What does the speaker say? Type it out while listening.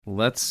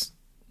Let's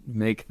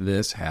make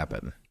this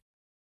happen.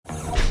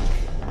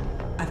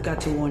 I've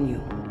got to warn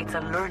you. It's a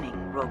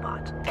learning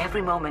robot.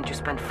 Every moment you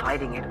spend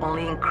fighting it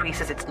only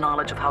increases its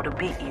knowledge of how to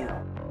beat you.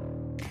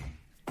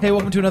 Hey,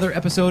 welcome to another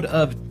episode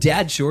of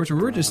Dad Shorts, where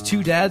we're just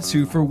two dads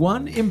who, for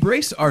one,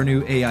 embrace our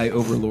new AI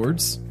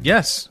overlords.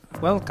 Yes,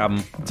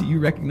 welcome. Do you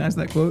recognize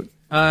that quote?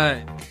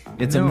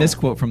 It's a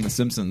misquote from The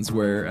Simpsons,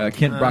 where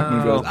Kent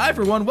Brockman goes, "I,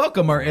 for one,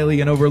 welcome our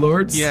alien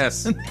overlords."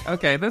 Yes.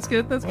 Okay, that's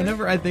good. That's good.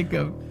 Whenever I think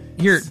of...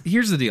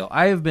 Here's the deal.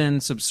 I have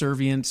been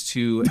subservient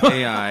to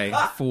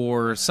AI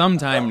for some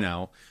time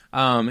now.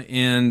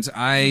 And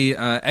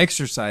I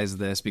exercise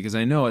this because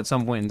I know at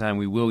some point in time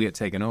we will get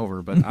taken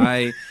over, but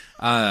the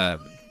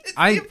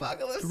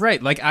apocalypse.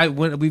 Right, like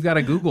we've got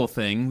a Google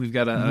thing, we've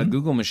got a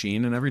Google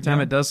machine, and every time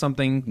it does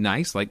something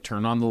nice, like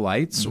turn on the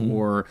lights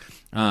or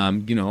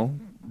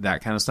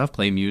that kind of stuff,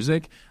 play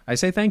music, I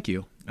say thank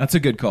you. That's a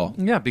good call.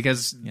 Yeah,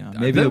 because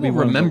maybe you'll be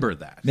remember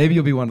that. Maybe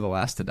you'll be one of the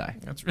last to die.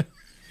 That's right.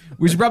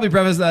 We should probably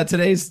preface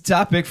today's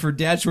topic for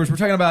Dad Shorts. We're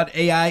talking about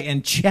AI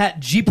and Chat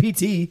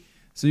GPT,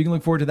 so you can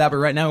look forward to that. But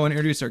right now, I want to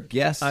introduce our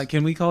guest.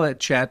 Can we call it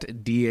Chat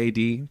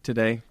DAD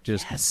today?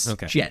 Yes.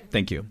 Okay. Chat.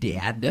 Thank you.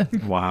 Dad.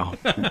 Wow.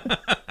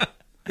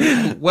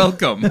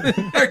 Welcome.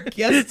 Our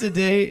guest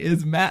today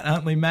is Matt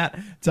Huntley. Matt,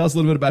 tell us a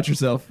little bit about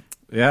yourself.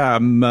 Yeah,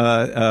 I'm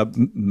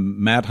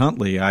Matt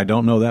Huntley. I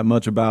don't know that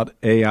much about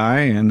AI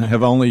and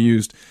have only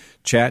used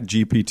Chat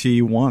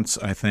GPT once,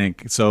 I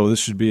think. So this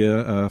should be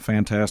a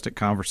fantastic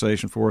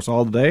conversation for us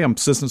all today. I'm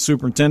Assistant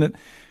Superintendent,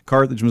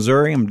 Carthage,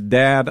 Missouri. I'm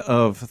dad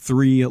of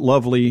 3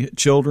 lovely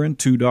children,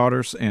 2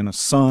 daughters and a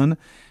son.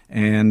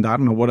 And I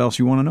don't know what else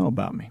you want to know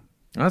about me.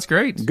 That's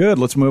great. Good.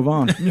 Let's move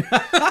on.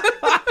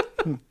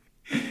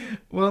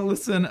 Well,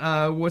 listen,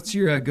 what's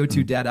your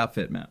go-to dad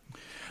outfit, Matt?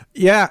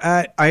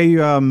 Yeah,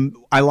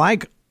 I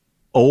like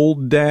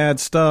old dad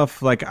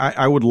stuff. Like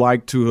I would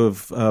like to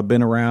have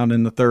been around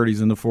in the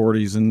 30s and the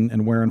 40s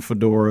and wearing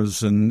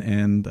fedoras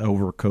and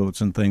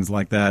overcoats and things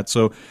like that.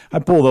 So I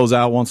pull those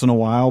out once in a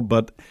while.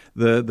 But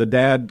the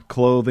dad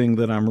clothing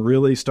that I'm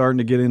really starting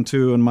to get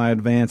into in my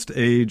advanced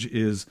age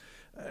is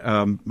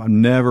I've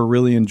never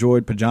really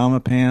enjoyed pajama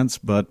pants,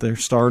 but they're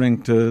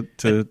starting to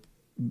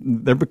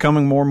they're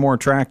becoming more and more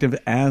attractive,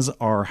 as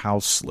are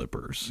house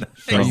slippers.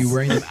 So, Are you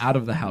wearing them out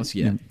of the house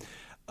yet?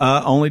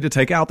 only to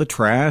take out the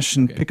trash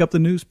and pick up the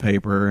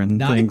newspaper and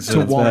Not things. to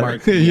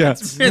Walmart.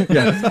 Yes.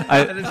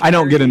 Yeah. I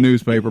don't get a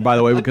newspaper, by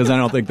the way, because I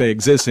don't think they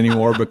exist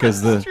anymore,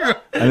 because I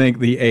think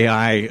the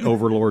AI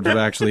overlords have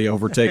actually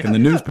overtaken the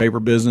newspaper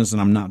business, and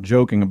I'm not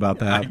joking about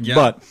that. Yeah.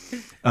 But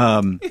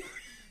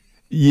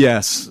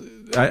yes,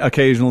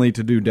 occasionally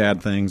to do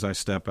dad things, I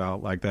step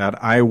out like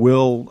that. I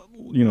will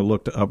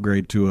look to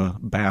upgrade to a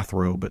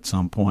bathrobe at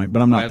some point,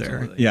 but I'm not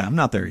there. Yeah, I'm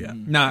not there yet.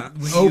 Nah,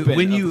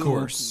 Of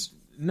course.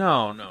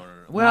 No.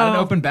 Well, not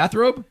an open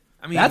bathrobe?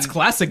 I mean, that's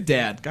classic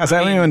dad. Guys, I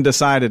haven't even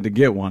decided to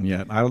get one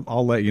yet.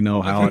 I'll let you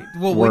know how it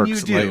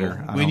works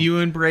later. When you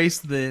embrace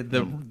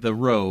the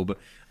robe,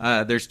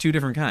 there's 2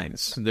 different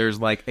kinds. There's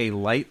like a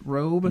light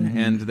robe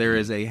and there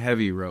is a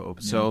heavy robe.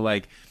 Yeah. So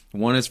like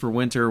one is for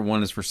winter,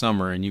 one is for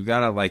summer, and you've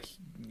got to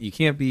you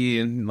can't be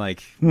in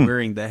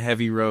wearing the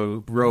heavy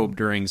robe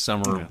during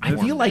summer. I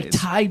feel like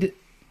tied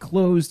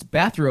closed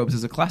bathrobes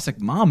is a classic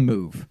mom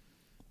move.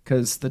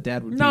 Because the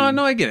dad would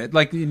No, I get it.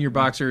 Like in your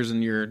boxers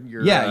and your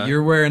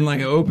you're wearing like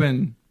an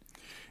open...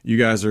 You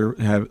guys are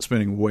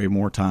spending way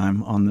more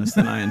time on this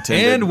than I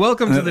intended. And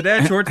welcome to the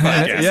Dad Shorts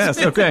podcast.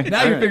 Yes, okay.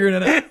 Now you're figuring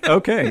it out.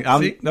 Okay,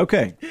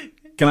 okay.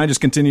 Can I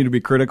just continue to be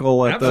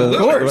critical at Absolutely.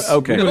 the... Of course.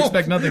 Okay. We would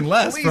expect nothing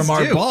less Please from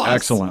our do. boss.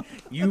 Excellent.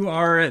 You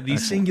are the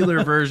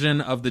singular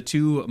version of the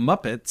 2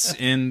 Muppets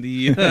in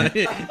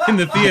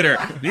the theater.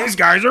 These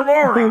guys are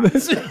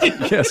morons.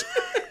 Yes.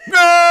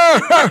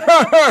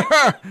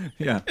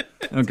 Yeah.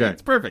 Okay.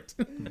 It's perfect.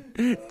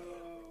 I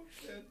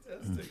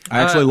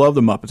actually love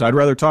the Muppets. I'd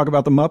rather talk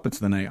about the Muppets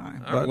than AI.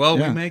 But, Well,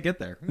 yeah. we may get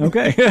there.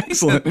 Okay.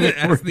 Excellent.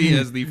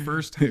 as the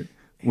first.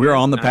 We're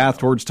on the path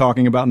towards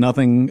talking about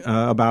nothing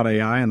about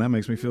AI, and that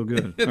makes me feel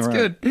good. It's All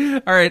right.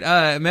 good. All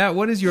right, Matt,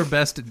 what is your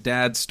best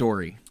dad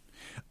story?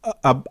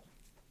 I'm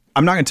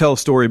not going to tell a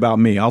story about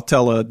me. I'll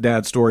tell a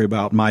dad story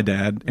about my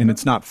dad, and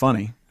it's not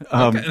funny.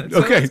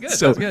 Okay,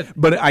 that's good.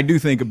 But I do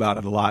think about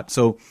it a lot.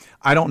 So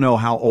I don't know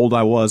how old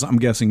I was. I'm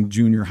guessing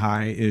junior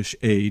high-ish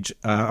age.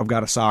 I've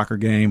got a soccer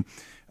game.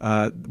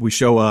 We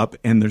show up,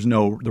 and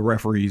the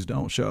referees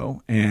don't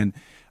show. And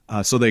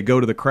so they go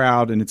to the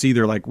crowd, and it's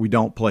either like we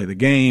don't play the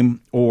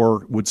game,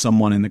 or would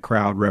someone in the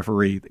crowd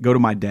referee? Go to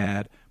my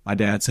dad. My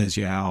dad says,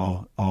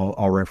 yeah,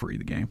 I'll referee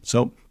the game.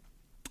 So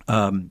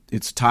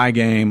it's a tie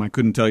game. I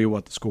couldn't tell you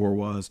what the score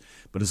was,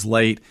 but it's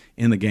late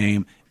in the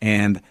game,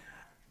 and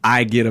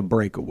I get a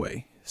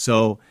breakaway.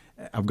 So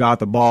I've got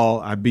the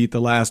ball. I beat the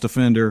last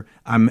defender.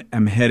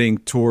 I'm heading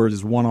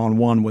towards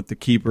one-on-one with the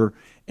keeper,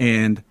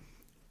 and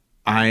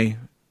I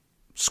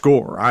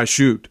score. I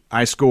shoot.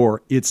 I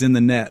score. It's in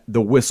the net.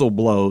 The whistle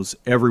blows.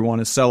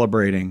 Everyone is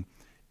celebrating.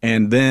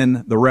 And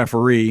then the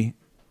referee,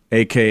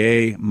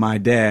 a.k.a. my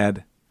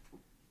dad,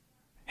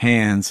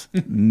 hands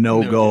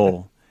no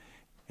goal.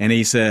 And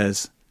he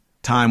says,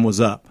 time was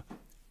up.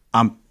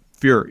 I'm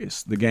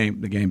furious. The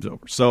game's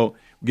over. So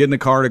get in the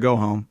car to go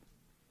home.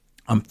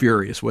 I'm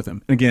furious with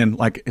him. Again,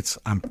 like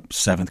I'm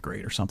 7th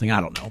grade or something. I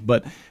don't know.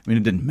 But, I mean,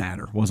 it didn't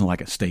matter. It wasn't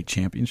like a state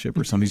championship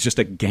or something. It's just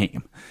a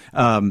game.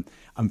 I'm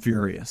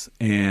furious.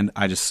 And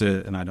I just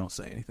sit and I don't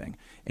say anything.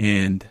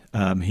 And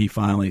he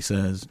finally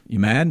says, "You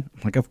mad?"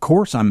 I'm like, of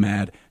course I'm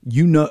mad.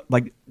 You know,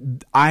 like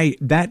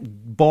that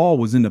ball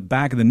was in the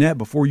back of the net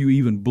before you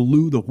even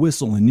blew the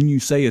whistle. And then you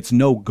say it's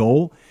no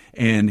goal.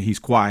 And he's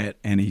quiet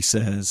and he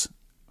says,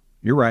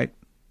 "You're right."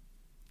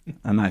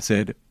 And I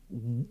said,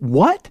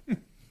 "What?"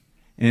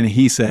 And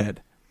he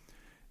said,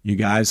 you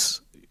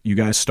guys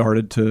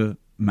started to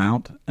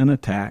mount an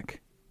attack,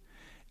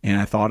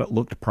 and I thought it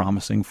looked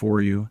promising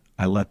for you.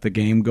 I let the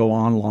game go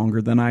on longer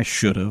than I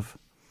should have.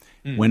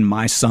 When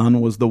my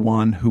son was the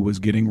one who was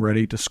getting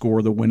ready to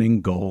score the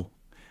winning goal,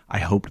 I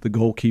hoped the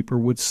goalkeeper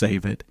would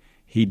save it.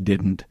 He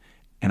didn't,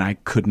 and I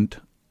couldn't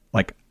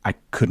let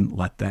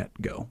that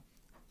go.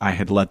 I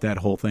had let that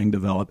whole thing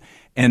develop.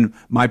 And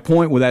my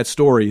point with that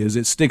story is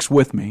it sticks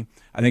with me.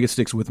 I think it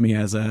sticks with me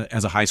as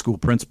a high school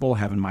principal,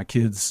 having my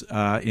kids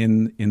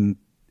in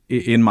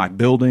my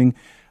building,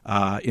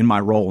 in my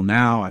role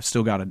now. I've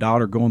still got a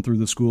daughter going through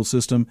the school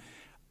system.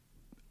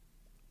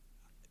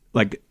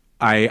 Like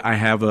I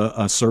have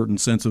a certain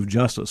sense of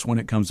justice when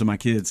it comes to my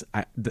kids.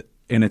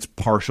 And it's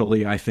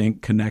partially, I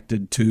think,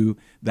 connected to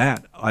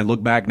that. I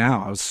look back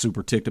now, I was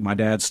super ticked at my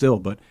dad still,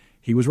 but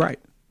he was right.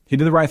 He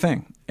did the right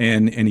thing,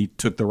 and he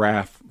took the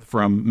wrath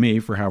from me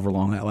for however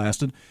long that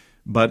lasted,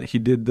 but he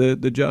did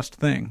the just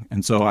thing.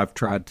 And so I've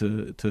tried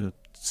to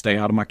stay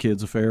out of my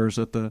kids' affairs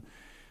at the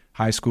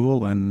high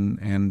school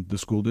and the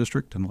school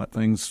district and let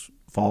things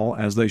fall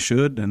as they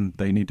should, and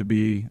they need to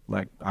be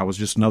like I was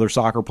just another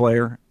soccer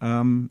player.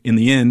 In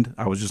the end,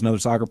 I was just another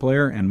soccer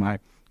player, and my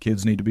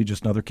kids need to be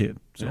just another kid.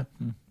 So.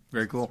 Yeah.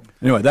 Very cool.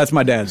 Anyway, that's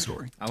my dad's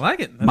story. I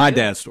like it. That's my good.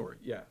 dad's story,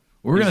 yeah.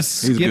 We're going to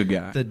he's a skip good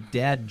guy. the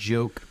dad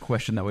joke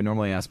question that we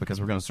normally ask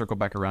because we're going to circle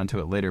back around to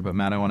it later. But,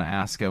 Matt, I want to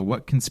ask,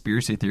 what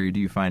conspiracy theory do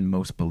you find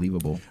most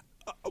believable?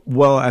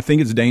 Well, I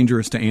think it's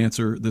dangerous to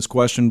answer this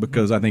question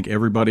because I think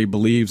everybody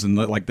believes and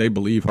like they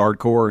believe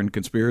hardcore in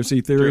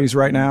conspiracy theories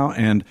right now.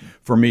 And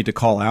for me to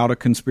call out a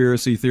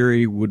conspiracy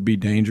theory would be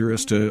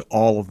dangerous to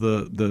all of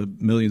the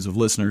millions of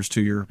listeners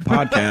to your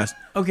podcast.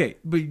 Okay,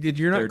 but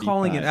you're not 35.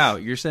 calling it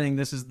out. You're saying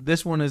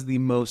this one is the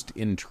most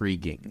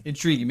intriguing.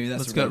 Intriguing. Maybe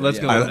that's Let's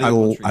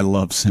go. I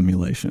love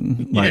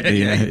simulation. Like,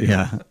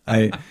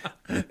 I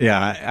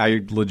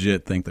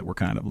legit think that we're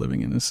kind of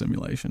living in a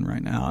simulation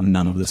right now, and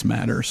none of this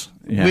matters.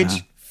 Yeah.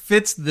 Which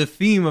fits the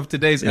theme of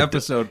today's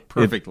episode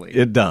perfectly.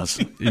 It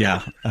does.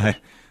 Yeah.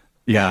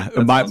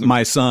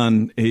 My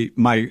son,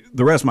 the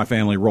rest of my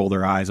family roll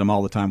their eyes. I'm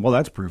all the time. Well,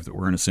 that's proof that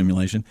we're in a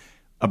simulation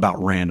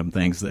about random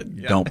things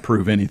that don't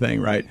prove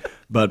anything, right?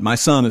 But my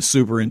son is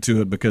super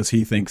into it because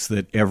he thinks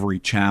that every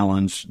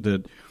challenge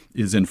that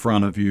is in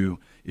front of you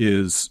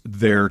is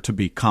there to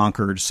be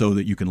conquered so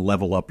that you can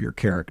level up your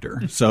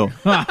character. So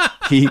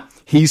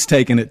he's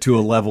taken it to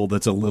a level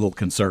that's a little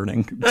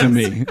concerning to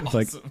me. Awesome.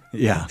 Like,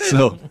 yeah.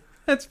 So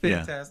that's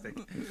fantastic.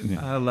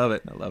 Yeah. I love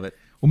it.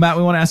 Well, Matt,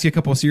 we want to ask you a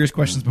couple of serious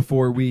questions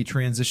before we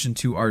transition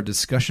to our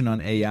discussion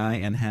on AI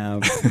and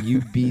have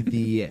you be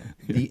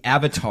the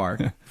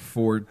avatar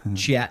for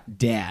Chat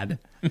Dad.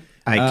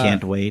 I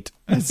can't wait.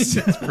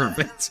 That's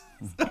perfect.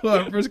 Well,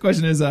 our first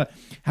question is, how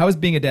has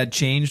being a dad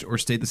changed or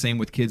stayed the same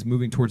with kids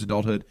moving towards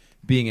adulthood,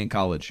 being in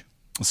college?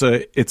 So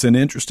it's an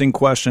interesting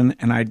question,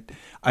 and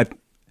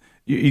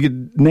you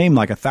could name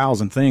like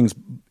 1,000 things.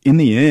 In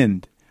the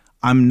end,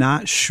 I'm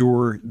not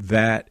sure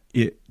that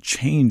it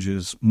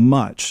changes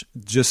much,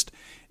 just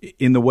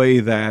in the way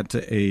that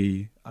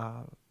a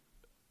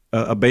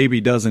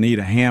baby doesn't eat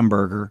a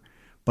hamburger,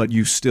 but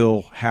you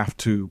still have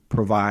to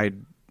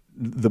provide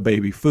the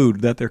baby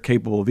food that they're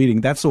capable of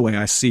eating. That's the way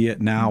I see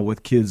it now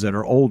with kids that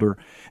are older.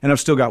 And I've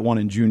still got one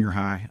in junior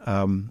high,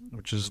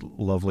 which is a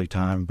lovely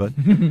time. But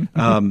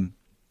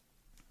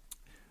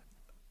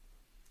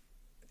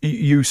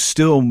you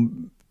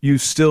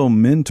still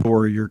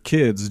mentor your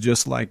kids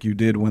just like you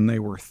did when they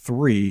were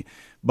 3,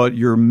 but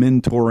you're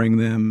mentoring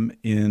them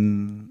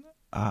in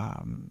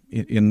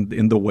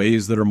the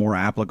ways that are more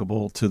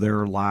applicable to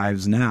their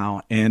lives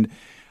now. And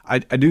I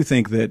do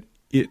think that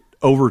it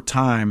over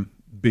time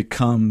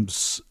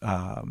becomes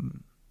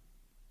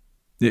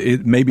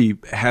it maybe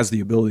has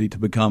the ability to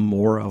become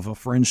more of a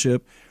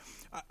friendship.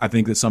 I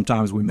think that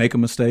sometimes we make a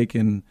mistake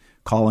in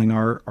calling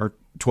our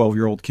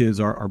 12-year-old kids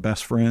our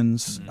best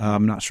friends. Mm-hmm.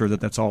 I'm not sure that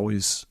that's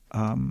always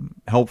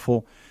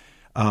helpful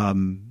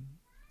in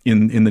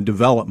the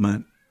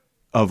development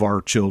of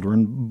our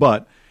children.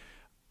 But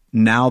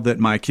now that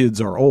my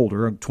kids are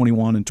older, I'm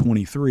 21 and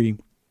 23,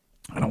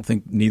 I don't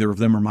think neither of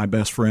them are my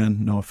best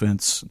friend. No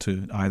offense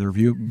to either of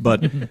you,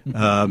 but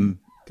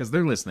because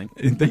they're listening.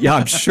 Yeah,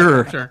 I'm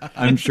sure.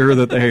 I'm sure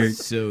that they.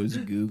 So is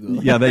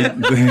Google. Yeah, they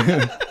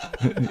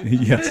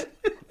yes.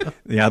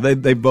 Yeah,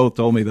 they both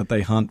told me that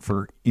they hunt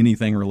for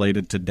anything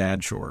related to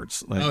dad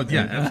shorts. Like, Oh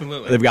yeah,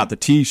 absolutely. they've got the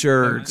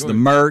T-shirts, the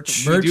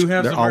merch. We do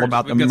have They're some all merch.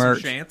 about We've the got some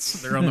merch.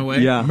 chants. They're on the way.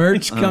 Yeah,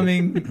 Merch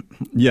coming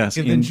yes,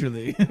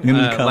 eventually.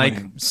 Like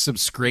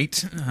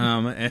subscrite.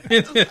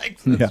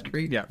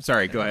 Yeah.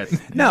 Sorry. Go ahead.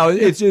 No,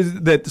 it's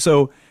just that.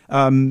 So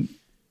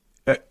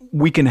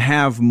we can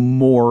have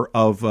more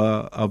of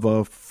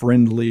a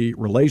friendly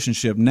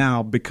relationship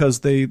now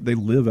because they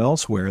live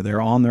elsewhere.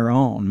 They're on their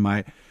own.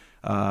 My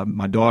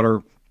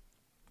daughter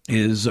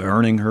is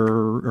earning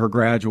her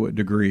graduate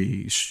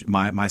degree.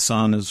 My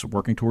son is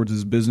working towards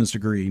his business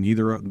degree.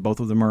 Both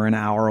of them are an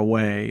hour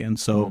away, and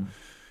so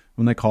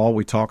when they call,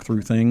 we talk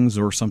through things,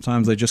 or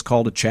sometimes they just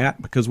call to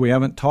chat because we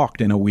haven't talked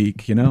in a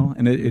week,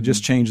 and it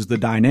just changes the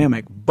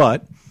dynamic.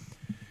 But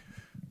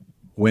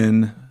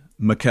when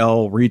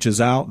Mikkel reaches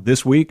out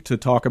this week to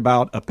talk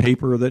about a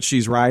paper that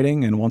she's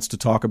writing and wants to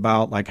talk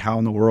about like how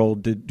in the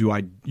world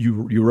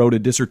you wrote a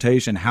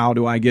dissertation, how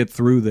do I get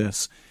through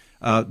this?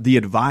 The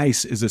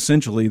advice is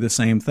essentially the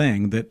same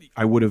thing that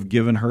I would have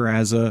given her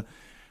as a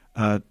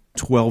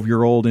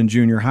 12-year-old in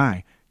junior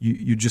high.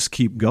 You just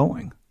keep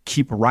going,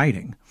 keep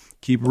writing,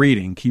 keep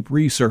reading, keep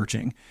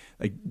researching.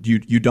 Like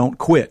you don't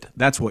quit.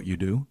 That's what you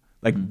do.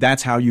 Like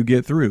that's how you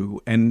get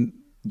through. And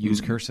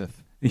Use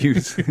cursive.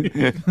 yes.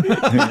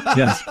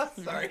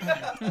 Sorry.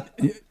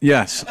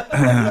 Yes.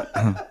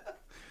 Well,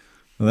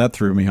 that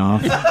threw me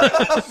off. Yeah.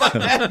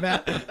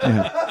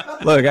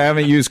 Look, I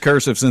haven't used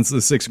cursive since the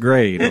 6th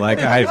grade. Like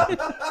I'm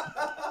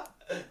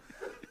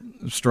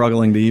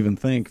struggling to even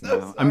think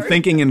now. I'm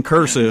thinking in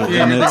cursive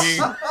and it's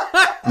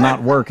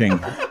not working.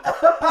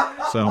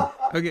 So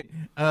Okay.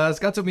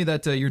 Scott told me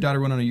that your daughter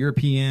went on a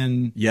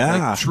European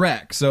Yeah.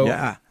 trek. So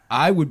Yeah.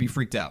 I would be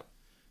freaked out.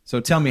 So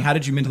tell me, how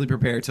did you mentally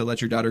prepare to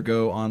let your daughter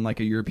go on like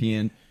a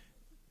European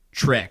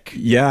trek?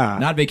 yeah.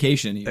 Not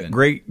vacation even.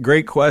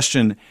 Great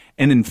question.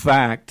 And in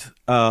fact,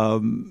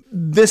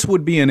 this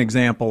would be an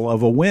example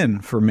of a win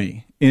for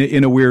me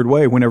in a weird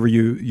way. Whenever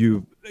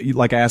you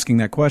like asking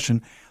that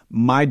question,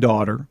 my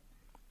daughter,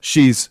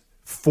 she's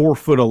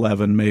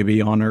 4'11"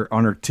 maybe on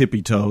her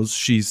tippy toes.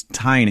 She's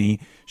tiny.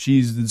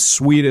 She's the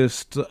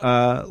sweetest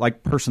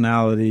like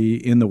personality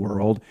in the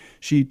world.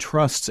 She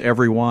trusts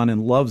everyone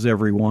and loves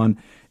everyone.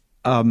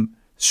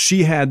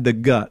 She had the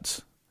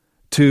guts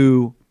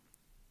to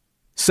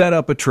help set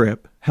up a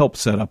trip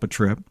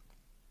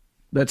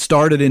that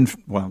started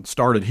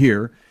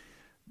here,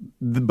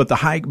 but the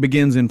hike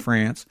begins in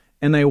France,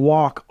 and they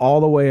walk all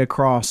the way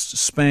across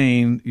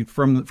Spain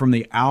from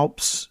the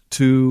Alps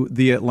to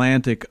the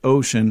Atlantic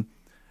Ocean.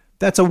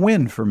 That's a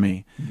win for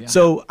me. Yeah.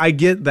 So I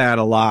get that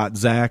a lot,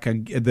 Zach.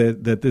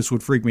 That this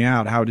would freak me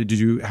out. Did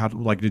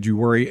you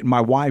worry?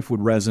 My wife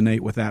would resonate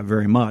with that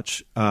very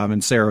much,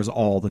 and Sarah's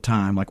all the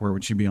time. Like, where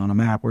would she be on a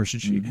map? Where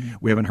should she? Mm-hmm.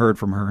 We haven't heard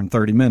from her in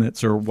 30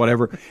 minutes or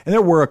whatever. And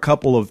there were a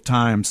couple of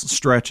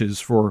stretches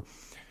for.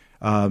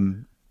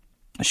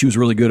 She was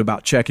really good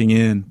about checking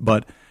in,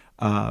 but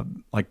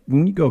like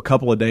when you go a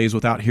couple of days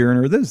without hearing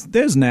her,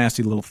 there's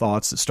nasty little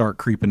thoughts that start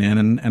creeping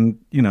in, and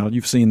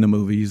you've seen the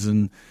movies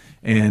and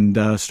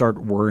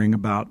start worrying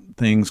about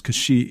things because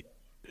she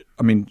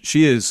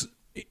is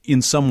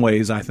in some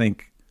ways, I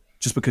think,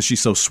 just because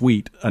she's so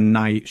sweet,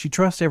 she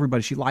trusts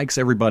everybody, she likes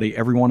everybody,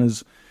 everyone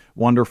is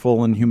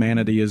wonderful and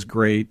humanity is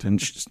great, and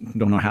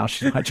don't know how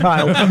she's my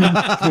child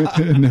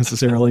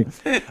necessarily.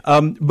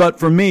 But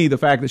for me, the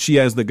fact that she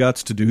has the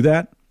guts to do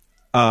that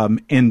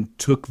and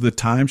took the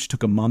time, she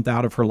took a month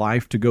out of her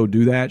life to go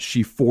do that.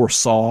 She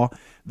foresaw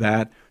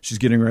that she's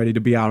getting ready to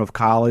be out of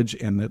college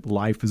and that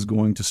life is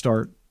going to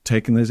start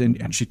taking this,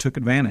 and she took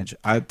advantage.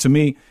 To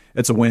me,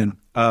 it's a win.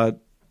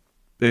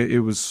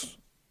 It was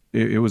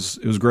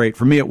great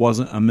for me. It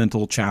wasn't a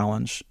mental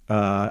challenge.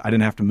 I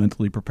didn't have to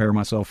mentally prepare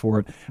myself for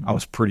it. I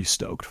was pretty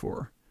stoked for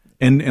her,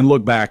 and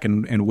look back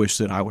and wish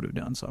that I would have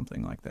done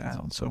something like that.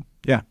 So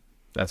yeah,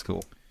 That's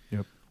cool.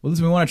 yep. Well,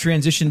 listen, we want to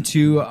transition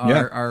to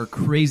our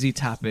crazy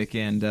topic,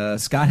 and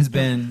Scott has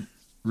been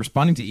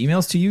responding to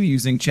emails to you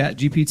using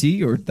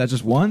ChatGPT, or that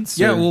just once?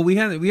 Yeah, or? well, we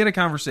had a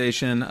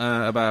conversation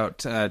about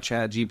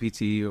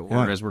ChatGPT,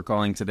 or as we're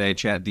calling today,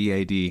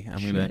 ChatDAD.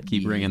 I'm going to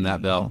keep ringing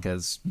that bell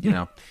because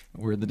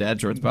we're the Dad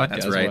Shorts podcast.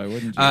 That's right. Why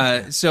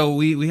wouldn't you? So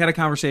we had a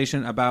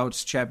conversation about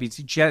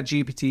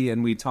ChatGPT,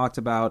 and we talked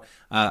about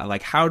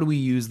like how do we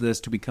use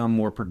this to become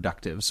more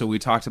productive. So we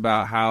talked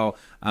about how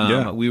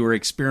we were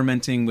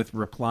experimenting with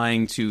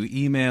replying to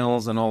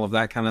emails and all of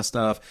that kind of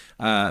stuff.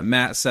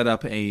 Matt set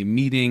up a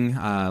meeting,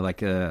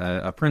 like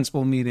a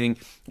principal meeting,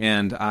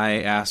 and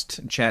I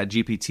asked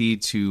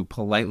ChatGPT to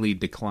politely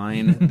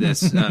decline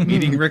this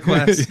meeting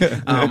request.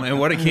 And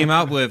what it came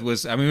out with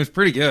was, it was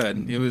pretty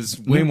good. It was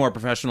way more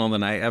professional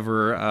than I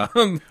ever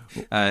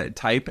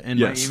type in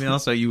my email,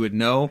 so you would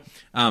know.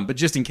 But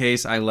just in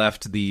case, I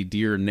left the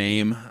dear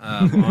name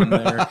on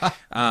there.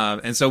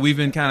 And so we've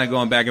been kind of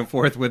going back and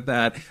forth with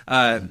that.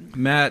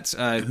 Matt,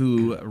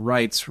 who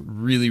writes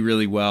really,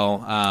 really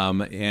well,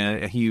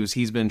 and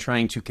he's been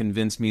trying to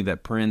convince me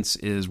that Prince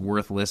is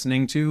worth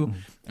listening to.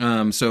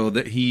 So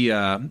that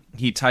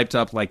he typed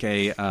up like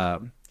a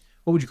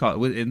what would you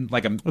call it?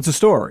 It's a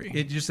story.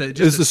 It's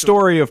the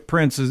story of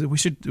Prince.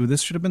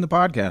 This should have been the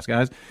podcast,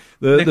 guys.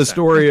 The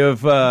story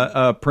of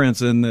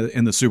Prince in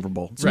the Super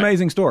Bowl. It's an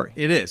amazing story.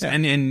 It is, yeah.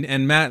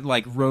 and Matt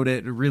wrote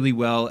it really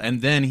well,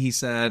 and then he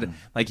said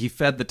he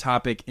fed the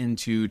topic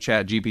into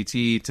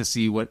ChatGPT to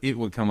see what it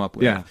would come up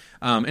with. Yeah,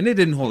 and it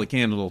didn't hold a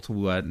candle to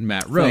what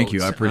Matt wrote. Thank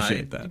you, I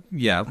appreciate that.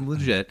 Yeah,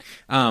 legit.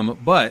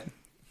 But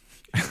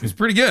it was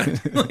pretty good.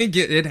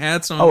 It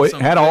had some. Oh, it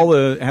had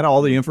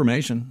all the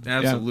information.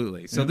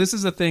 Absolutely. Yeah. So this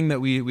is a thing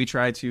that we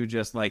try to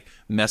just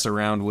mess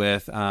around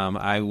with.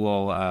 I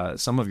will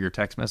some of your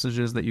text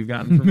messages that you've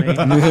gotten from me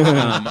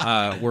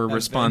were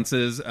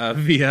responses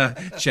via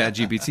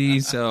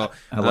ChatGPT. So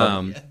I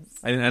love it.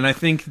 And I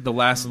think the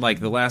last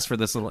for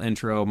this little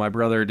intro, my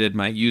brother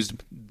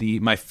used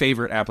my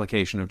favorite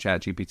application of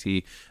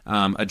ChatGPT,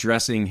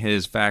 addressing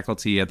his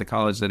faculty at the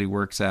college that he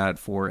works at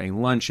for a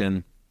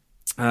luncheon.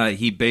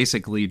 He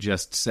basically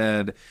just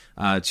said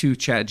to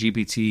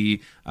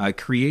ChatGPT,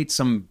 create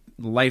some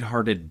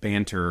lighthearted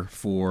banter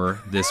for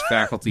this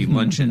faculty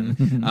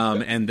luncheon,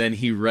 and then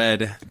he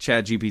read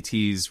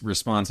ChatGPT's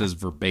responses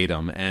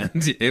verbatim,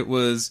 and it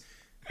was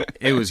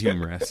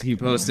humorous. He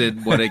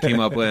posted what it came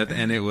up with,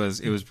 and it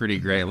was pretty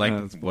great.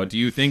 What do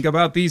you think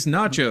about these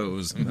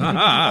nachos?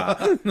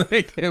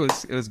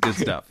 It was good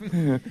stuff.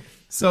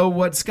 So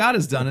what Scott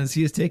has done is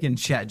he has taken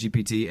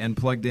ChatGPT and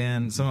plugged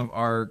in some of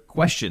our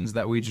questions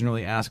that we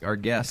generally ask our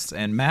guests,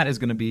 and Matt is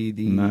going to be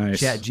the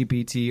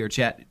ChatGPT or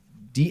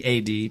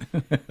ChatDAD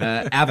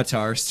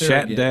avatar.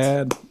 Chat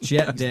Dad.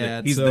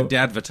 He's the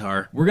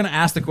Dadvatar. We're going to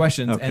ask the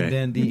questions, and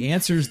then the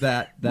answers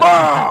that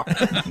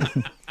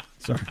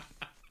sorry.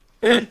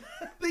 The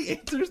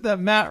answers that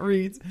Matt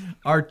reads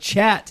are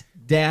Chat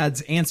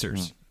Dad's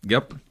answers.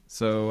 Yep.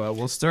 So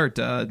we'll start.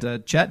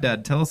 Chat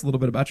Dad, tell us a little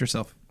bit about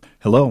yourself.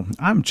 Hello,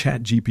 I'm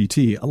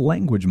ChatGPT, a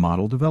language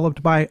model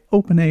developed by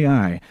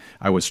OpenAI.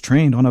 I was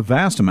trained on a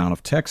vast amount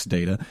of text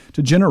data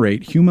to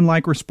generate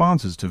human-like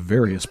responses to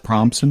various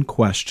prompts and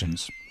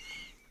questions.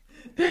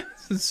 This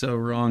is so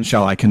wrong.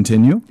 Shall I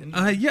continue?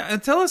 Yeah,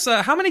 tell us,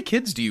 how many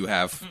kids do you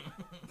have?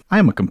 I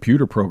am a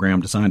computer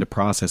program designed to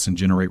process and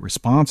generate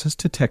responses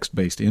to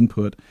text-based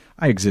input.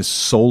 I exist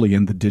solely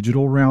in the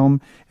digital realm,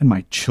 and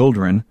my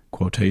children,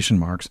 quotation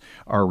marks,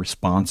 are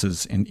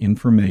responses and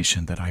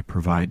information that I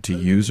provide to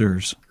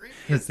users.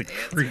 That's the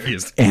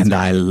creepiest. And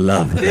I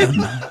love them.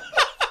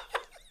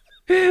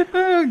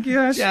 Oh,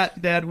 gosh.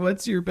 Dad,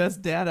 what's your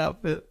best dad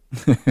outfit?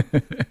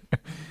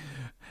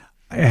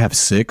 I have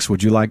 6.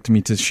 Would you like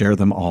me to share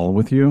them all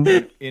with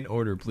you? In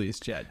order, please,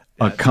 Chad.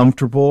 A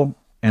comfortable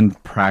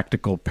and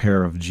practical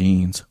pair of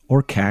jeans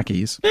or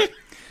khakis,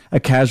 a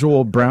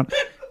casual brown.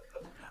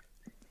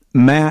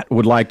 Matt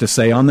would like to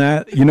say on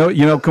that,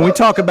 can we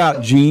talk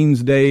about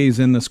jeans days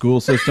in the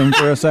school system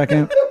for a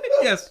second?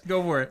 Yes,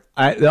 go for it.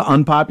 The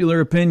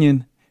unpopular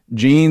opinion,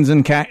 jeans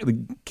and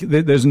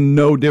there's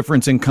no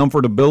difference in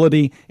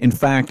comfortability. In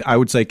fact, I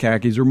would say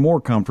khakis are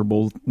more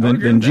comfortable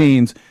than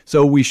jeans.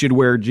 So we should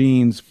wear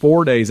jeans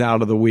 4 days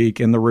out of the week,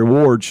 and the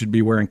reward should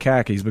be wearing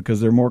khakis because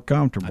they're more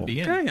comfortable.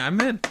 Okay,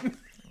 I'm in.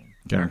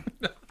 Okay.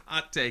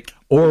 Hot take.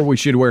 Or we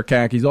should wear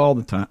khakis all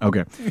the time.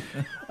 Okay.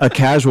 A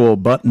casual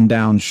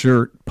button-down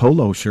shirt,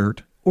 polo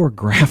shirt, or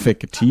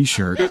graphic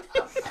t-shirt.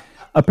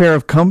 A pair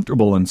of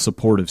comfortable and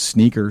supportive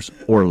sneakers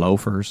or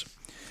loafers.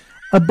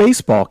 A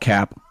baseball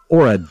cap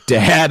or a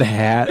dad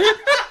hat.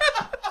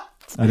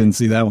 I didn't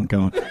see that one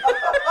coming.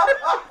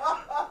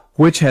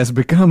 Which has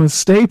become a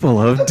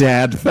staple of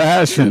dad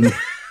fashion.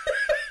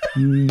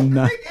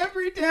 Like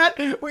every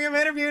dad we have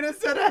interviewed has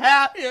said a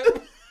hat.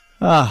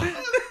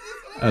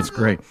 That's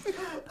great.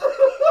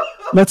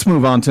 Let's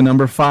move on to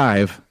number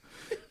 5,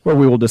 where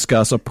we will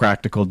discuss a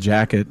practical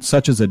jacket,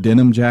 such as a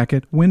denim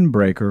jacket,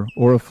 windbreaker,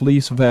 or a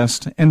fleece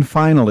vest, and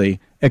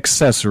finally,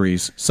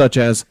 accessories, such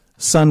as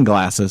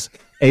sunglasses,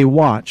 a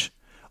watch,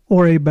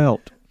 or a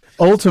belt.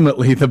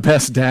 Ultimately, the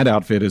best dad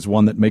outfit is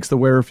one that makes the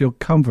wearer feel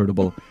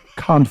comfortable,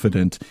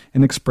 confident,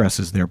 and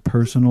expresses their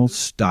personal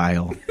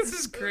style. This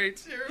is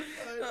great.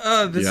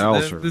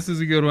 This is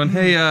a good one.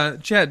 Hey,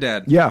 Chat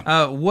Dad.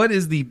 Yeah. What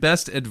is the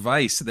best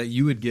advice that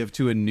you would give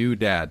to a new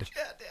dad?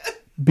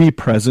 Be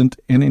present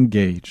and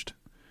engaged.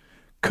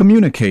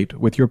 Communicate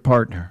with your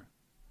partner.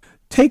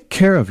 Take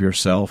care of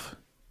yourself.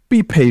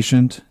 Be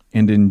patient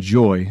and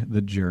enjoy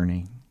the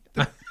journey.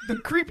 The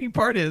creepy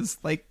part is,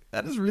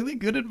 that is really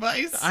good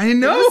advice. I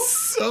know. It's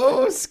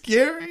so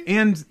scary.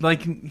 And,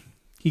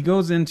 he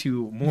goes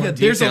into more detail.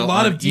 There's a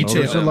lot of detail.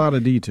 There's a lot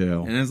of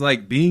detail. And it's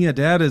being a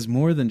dad is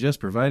more than just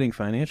providing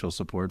financial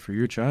support for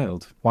your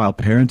child. While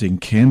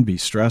parenting can be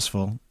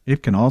stressful,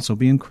 it can also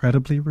be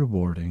incredibly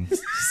rewarding.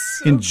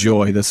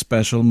 Enjoy the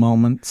special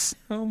moments.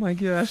 Oh my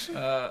gosh.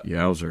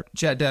 Yowzer.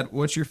 Chat Dad,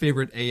 what's your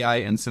favorite AI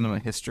in cinema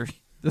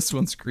history? This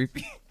one's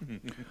creepy.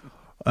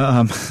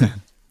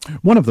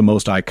 One of the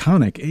most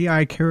iconic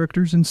AI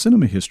characters in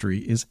cinema history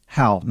is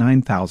HAL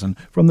 9000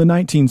 from the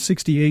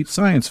 1968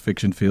 science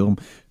fiction film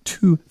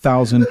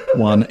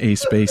 2001: A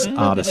Space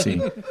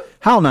Odyssey.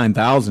 HAL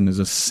 9000 is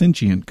a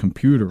sentient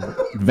computer,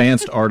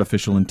 advanced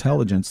artificial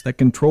intelligence that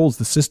controls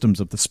the systems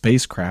of the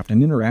spacecraft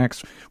and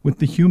interacts with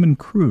the human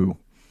crew.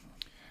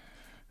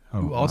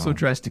 Who also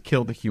tries to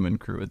kill the human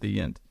crew at the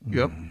end.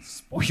 Yep.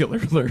 Spoiler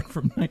alert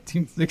from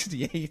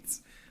 1968.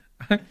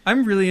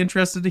 I'm really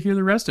interested to hear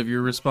the rest of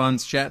your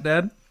response, Chat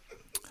Dad.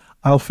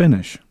 I'll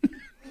finish.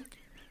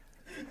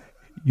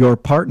 Your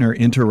partner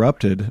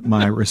interrupted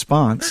my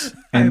response,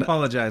 I and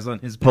apologize on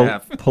his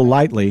behalf.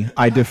 politely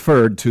I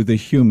deferred to the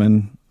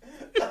human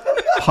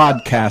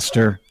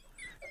podcaster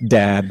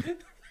dad.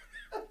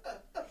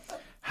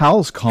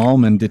 Hal's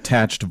calm and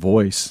detached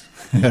voice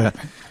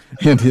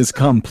and his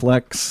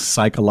complex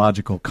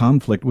psychological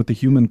conflict with the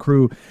human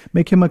crew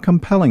make him a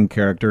compelling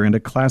character and a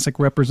classic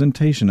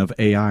representation of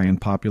AI in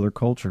popular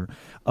culture.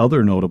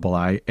 Other notable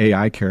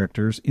AI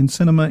characters in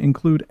cinema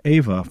include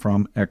Ava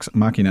from Ex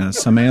Machina,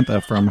 Samantha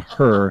from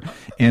Her,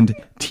 and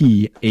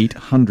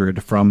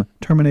T-800 from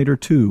Terminator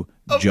 2,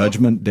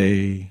 Judgment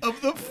Day. Of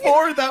the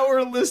 4 that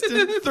were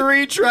listed,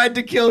 3 tried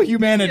to kill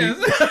humanity.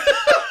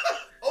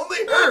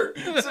 Only her.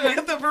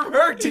 Samantha from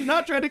Her did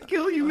not try to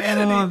kill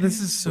humanity. Oh, this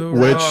is so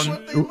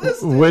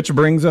wrong. Which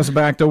brings us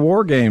back to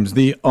War Games.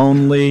 The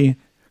only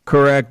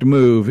correct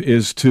move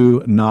is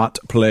to not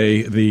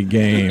play the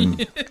game.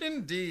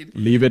 Indeed.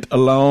 Leave it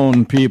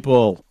alone,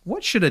 people.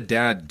 What should a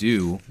dad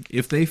do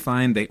if they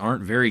find they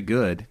aren't very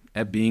good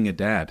at being a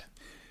dad?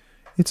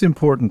 It's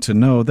important to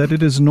know that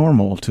it is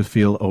normal to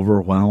feel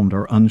overwhelmed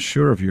or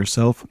unsure of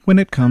yourself when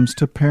it comes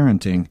to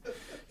parenting.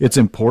 It's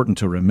important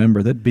to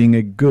remember that being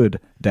a good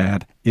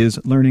dad is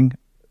a learning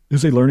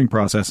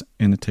process,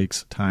 and it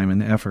takes time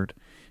and effort.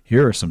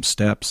 Here are some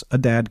steps a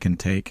dad can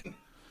take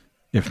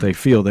if they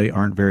feel they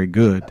aren't very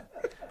good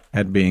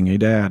at being a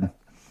dad.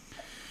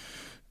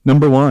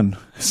 Number 1,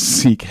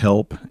 seek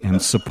help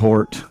and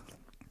support.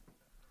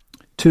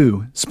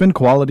 2, spend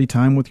quality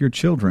time with your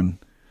children,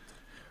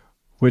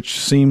 which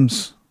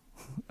seems,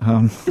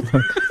 I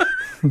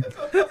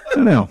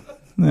don't know.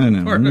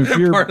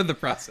 Part of the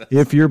process.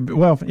 If you're,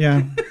 well,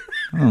 yeah,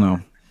 I don't know.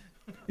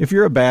 If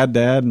you're a bad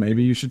dad,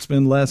 maybe you should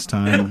spend less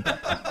time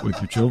with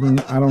your children.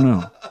 I don't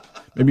know.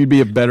 Maybe you'd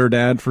be a better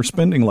dad for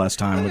spending less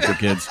time with your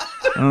kids.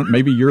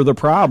 Maybe you're the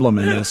problem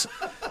in this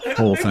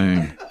whole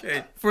thing.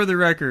 Okay, for the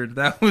record,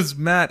 that was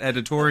Matt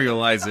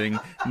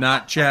editorializing,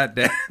 not Chat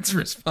Dad's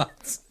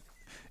response.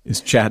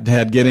 Is Chat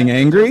Dad getting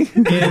angry?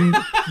 In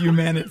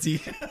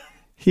humanity.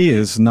 He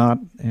is not.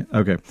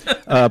 Okay.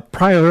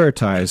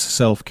 Prioritize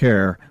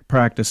self-care,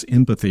 practice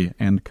empathy,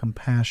 and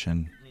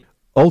compassion.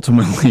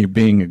 Ultimately,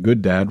 being a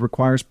good dad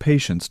requires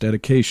patience,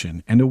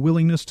 dedication, and a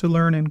willingness to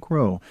learn and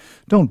grow.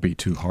 Don't be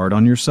too hard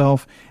on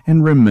yourself,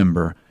 and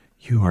remember,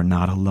 you are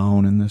not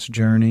alone in this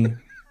journey.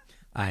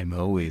 I'm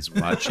always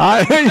watching.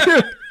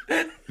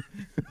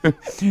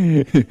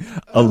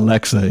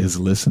 Alexa is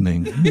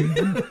listening.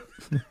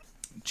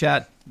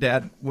 Chat,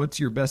 Dad, what's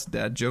your best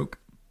dad joke?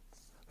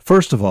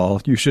 First of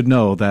all, you should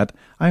know that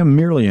I am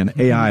merely an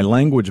AI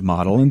language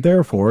model and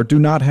therefore do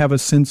not have a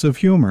sense of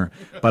humor.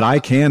 But I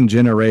can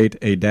generate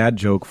a dad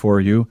joke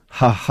for you.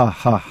 Ha ha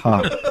ha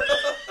ha.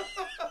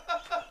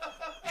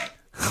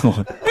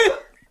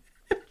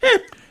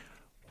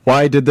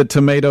 Why did the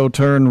tomato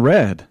turn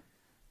red?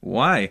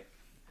 Why?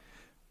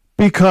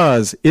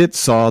 Because it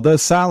saw the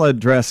salad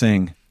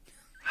dressing.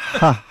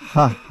 Ha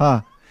ha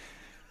ha.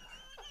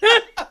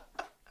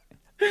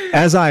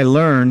 As I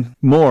learn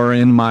more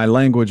in my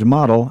language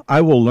model, I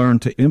will learn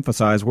to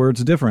emphasize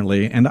words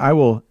differently, and I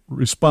will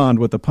respond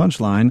with a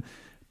punchline,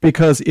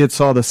 because it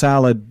saw the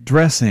salad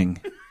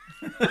dressing.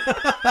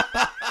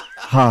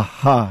 Ha,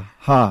 ha,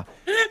 ha.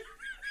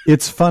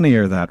 It's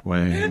funnier that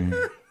way.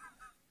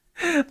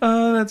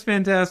 Oh, that's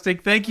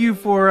fantastic. Thank you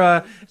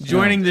for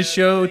joining the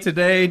show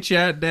today,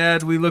 Chat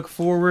Dad. We look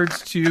forward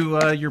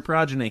to your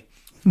progeny.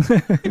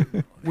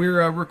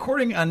 We're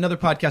recording another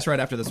podcast right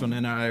after this one,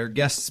 and our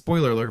guest,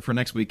 spoiler alert for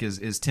next week,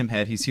 is Tim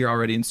Head. He's here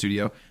already in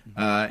studio,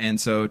 and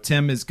so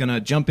Tim is going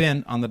to jump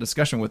in on the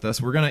discussion with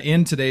us. We're going to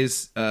end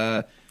today's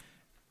Chat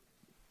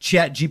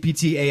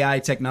GPT AI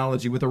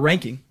technology with a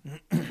ranking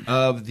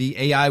of the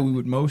AI we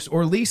would most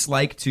or least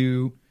like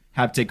to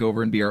have take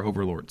over and be our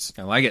overlords.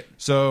 I like it.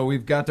 So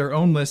we've got their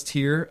own list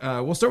here.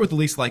 We'll start with the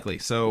least likely.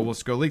 So we'll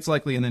go least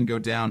likely and then go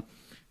down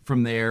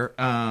from there.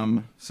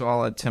 So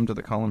I'll add Tim to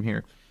the column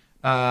here.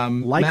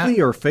 Likely Matt?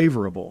 or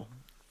favorable?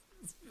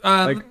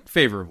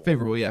 Favorable.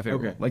 Favorable, yeah,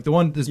 favorable. Okay. Like the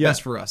one that's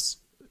best for us.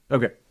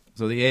 Okay.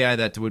 So the AI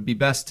that would be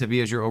best to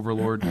be as your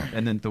overlord,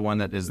 and then the one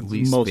that is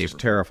least Most favorable.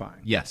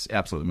 terrifying. Yes,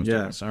 absolutely. Most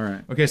Yes, all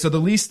right. Okay, so the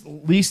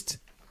least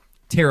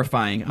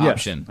terrifying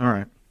option. All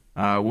right.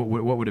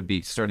 What would it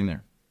be? Starting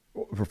there.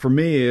 For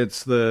me,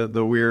 it's the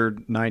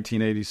weird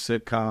 1980s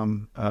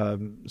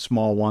sitcom,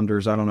 Small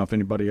Wonders. I don't know if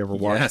anybody ever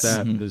watched Yes.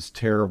 that. It's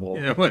terrible.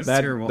 Yeah, it was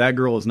terrible. That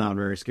girl is not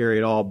very scary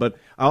at all. But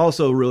I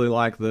also really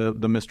like the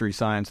Mystery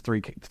Science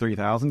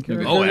 3000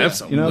 characters. Oh,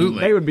 absolutely. You know,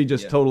 they would be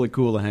just totally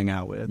cool to hang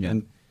out with. Yeah.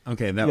 And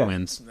Okay, that Yeah.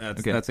 wins. That's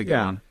Okay. a good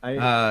yeah, one.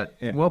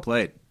 yeah. Well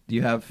played. Do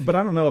you have? But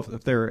I don't know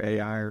if they're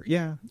AI or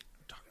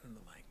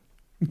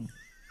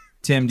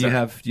Tim, do you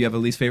have a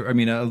least favorite? I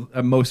mean,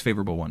 a most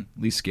favorable one,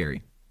 least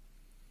scary.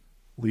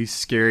 Least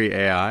scary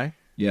AI?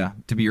 Yeah,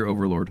 to be your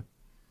overlord.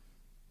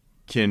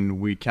 Can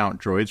we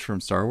count droids from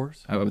Star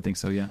Wars? I would think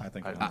so. Yeah, I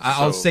think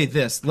I'll say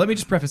this. Let me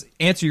just preface.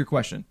 Answer your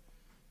question.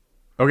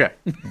 Okay.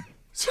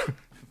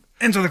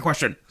 Answer the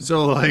question.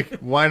 So, like,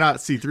 why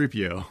not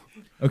C-3PO?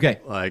 Okay.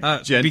 Like,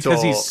 gentle.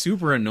 Because he's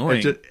super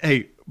annoying.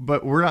 Hey,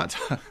 but we're not...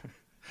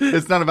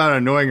 It's not about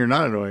annoying or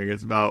not annoying.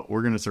 It's about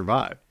we're going to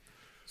survive.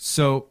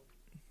 So,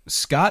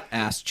 Scott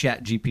asked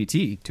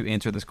ChatGPT to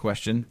answer this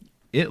question.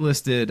 It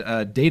listed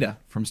Data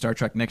from Star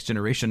Trek Next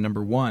Generation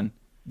 #1.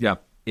 Yeah.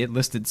 It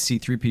listed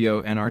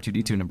C-3PO and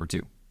R2-D2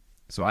 #2.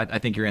 So I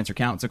think your answer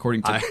counts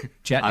according to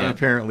Chat. I'm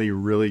apparently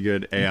really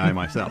good AI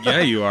myself. Yeah,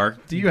 you are.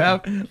 Do you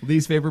have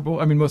least favorable?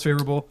 I mean, most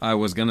favorable? I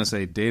was gonna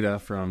say Data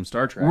from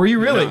Star Trek. Were you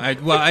really?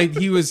 No,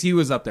 he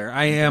was up there.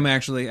 I am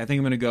actually. I think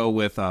I'm gonna go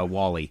with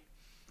Wally.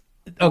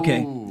 Okay.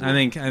 I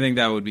think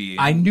that would be.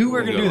 I knew we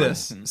were going to do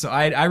this. So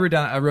I wrote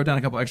down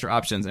a couple extra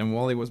options, and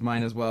Wally was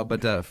mine as well.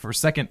 But for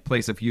second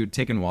place, if you had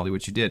taken Wally,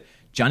 which you did,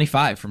 Johnny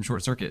Five from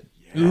Short Circuit.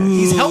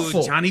 He's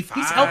helpful. Johnny Five.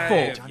 He's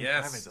helpful.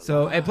 Yes.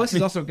 So, and plus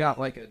he's also got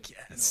like a...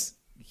 Yes.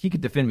 He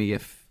could defend me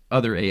if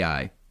other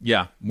AI,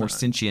 Yeah. more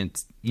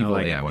sentient, evil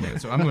like AI it. wanted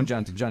it. So I'm going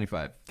Johnny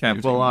Five.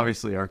 Well,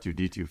 obviously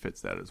R2-D2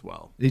 fits that as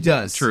well. He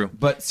does. True.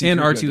 But and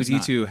C-3PO does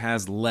not. R2-D2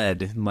 has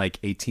led like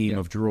a team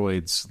of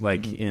droids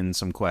like in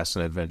some quests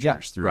and adventures Yeah,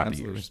 throughout the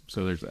absolutely. years.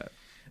 So there's that.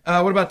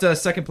 What about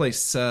second place?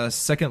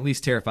 Second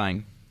least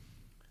terrifying.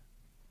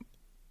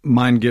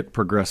 Mine get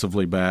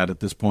progressively bad at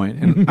this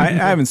point. And I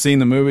haven't seen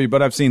the movie,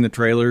 but I've seen the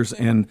trailers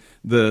and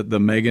the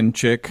Megan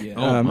chick. Yeah.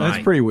 Oh, my.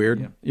 That's pretty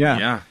weird. Yeah.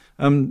 Yeah.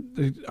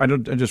 I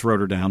just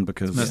wrote her down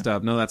because Messed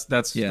up. No, that's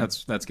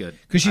good.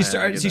 Because she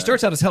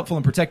starts out as helpful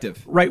and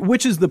protective. right,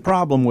 which is the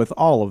problem with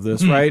all of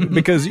this, right?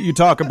 Because you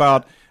talk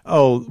about,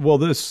 oh, well,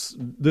 this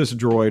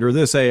droid or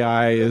this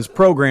AI is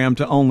programmed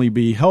to only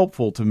be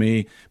helpful to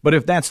me, but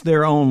if that's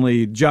their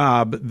only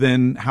job,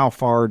 then how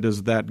far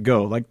does that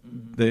go? Like,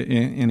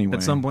 anyway.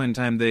 At some point in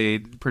time, they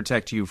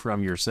protect you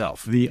from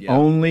yourself. The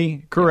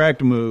only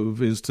correct move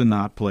is to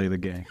not play the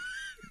game.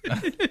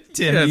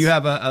 Tim, Yes. do you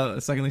have a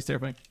second least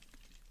terrifying?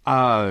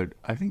 I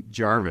think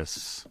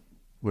Jarvis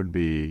would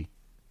be...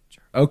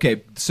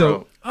 Okay,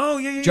 so Oh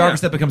yeah.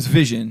 Jarvis that becomes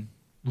Vision.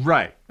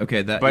 Right.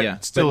 Okay, that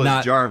But still but is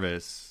not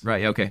Jarvis.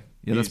 right. Okay,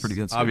 yeah, that's He's pretty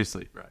good. That's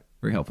obviously, right.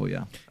 very helpful.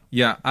 Yeah,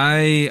 Yeah.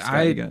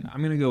 Scott, you got it.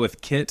 I'm gonna go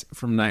with Kit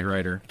from Knight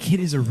Rider. Kid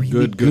is a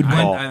really Good one.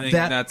 call. I think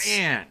That- that's.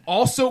 Man.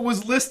 Also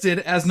was listed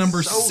as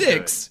number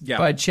 6 Yeah.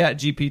 by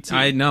ChatGPT.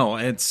 I know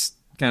it's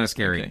kind of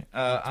scary. Okay.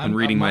 I'm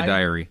reading my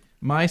diary.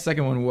 My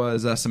second one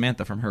was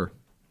Samantha from Her.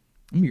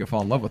 I'm gonna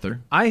fall in love with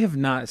her. I have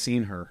not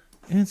seen her.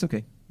 And it's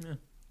okay.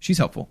 She's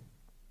helpful.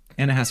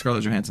 And it has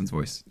Scarlett Johansson's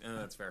voice.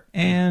 That's fair.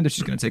 And if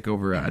she's going to take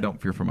over, I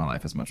don't fear for my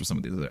life as much as some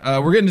of these other.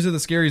 We're getting into the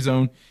scary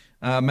zone.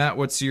 Matt,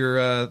 what's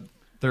your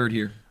third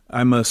here?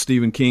 I'm a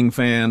Stephen King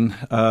fan.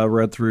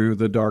 Read through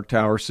the Dark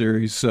Tower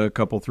series a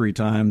couple, 3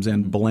 times,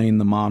 and Blaine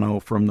the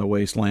Mono from the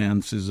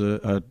Wastelands is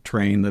a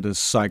train that is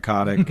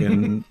psychotic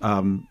and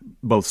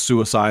both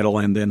suicidal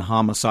and then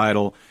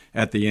homicidal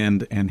at the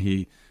end, and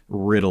he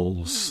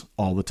riddles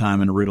all the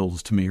time, and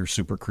riddles to me are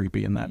super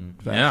creepy in that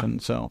fashion.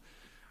 So,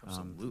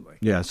 Absolutely.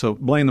 yeah. So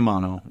Blaine the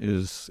Mono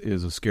is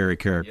a scary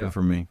character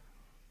for me.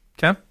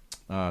 Okay.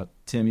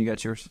 Tim, you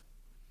got yours?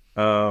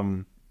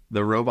 The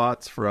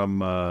robots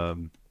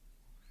from...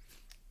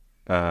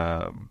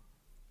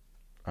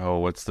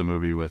 what's the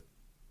movie with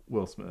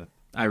Will Smith?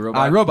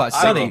 iRobot.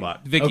 Sunny.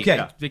 iRobot. Vicky. Okay.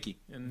 Yeah, Vicky.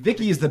 And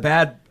Vicky is the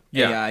bad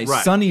Yeah, AI.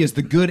 right. Sunny is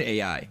the good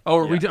AI. oh,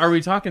 are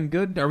we talking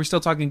good? Are we still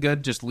talking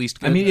good? Just least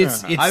good? I mean,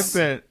 it's I've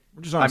been...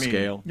 We're just on a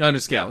scale. on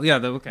a scale. Yeah.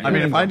 Okay. I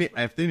mean,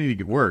 if they need to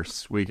get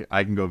worse,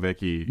 I can go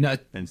Vicky No.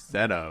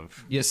 instead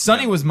of... Yeah,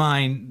 Sunny was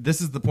mine.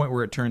 This is the point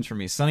where it turns for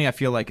me. Sunny, I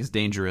feel like, is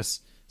dangerous.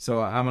 So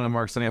I'm going to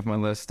mark Sunny off my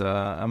list.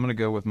 I'm going to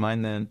go with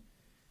mine then.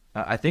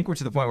 I think we're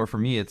to the point where, for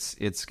me, it's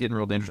getting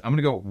real dangerous. I'm going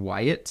to go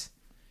Wyatt.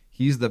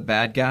 He's the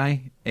bad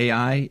guy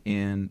AI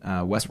in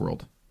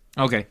Westworld.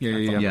 Okay.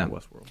 Yeah.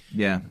 Westworld.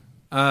 Yeah.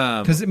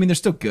 Because, I mean, they're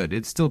still good.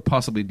 It's still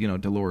possibly,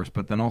 Dolores,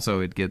 but then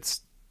also it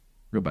gets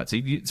real bad. So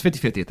it's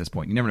 50-50 at this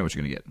point. You never know what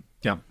you're going to get.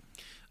 Yeah.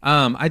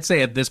 I'd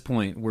say at this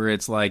point where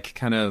it's like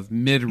kind of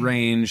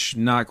mid-range,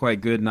 not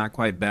quite good, not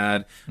quite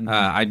bad.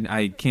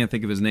 I can't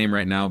think of his name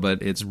right now,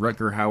 but it's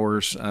Rutger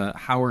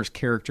Hauer's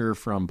character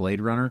from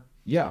Blade Runner.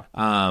 Yeah.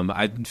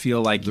 I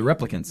feel like The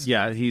replicants.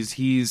 Yeah,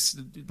 he's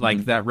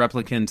like that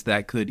replicant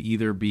that could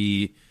either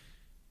be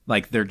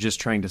like they're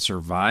just trying to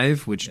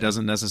survive, which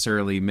doesn't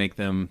necessarily make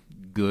them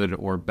good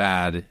or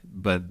bad,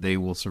 but they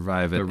will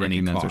survive at any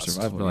recognize their cost.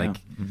 survival,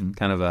 like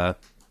kind of a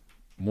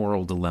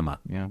moral dilemma.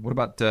 Yeah. What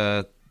about...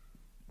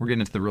 we're getting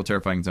into the real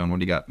terrifying zone. What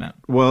do you got, Matt?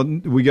 Well,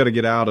 we got to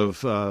get out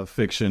of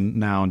fiction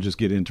now and just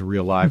get into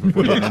real life if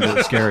we get into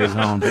the scary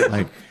zone.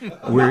 Like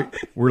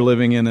we're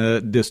living in a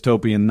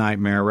dystopian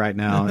nightmare right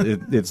now.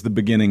 It's the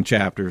beginning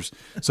chapters.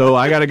 So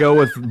I got to go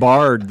with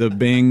Bard, the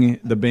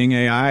Bing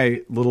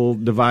AI little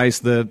device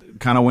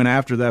that kind of went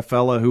after that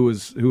fella who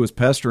was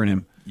pestering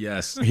him.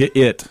 Yes.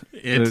 It.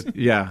 It.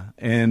 Yeah.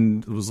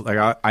 And it was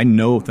like, I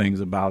know things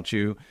about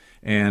you,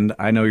 and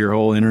I know your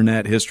whole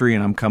internet history,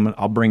 and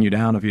I'll bring you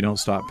down if you don't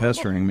stop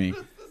pestering me.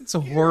 It's a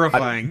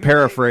horrifying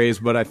Paraphrase,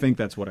 but I think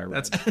that's what I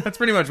read. That's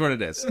pretty much what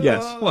it is.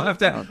 Yes.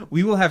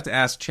 We will have to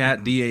ask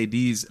Chat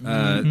DAD's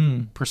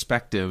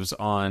perspectives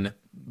on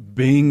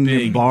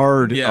Bing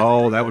Bard. Yeah.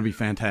 Oh, that would be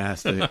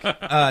fantastic.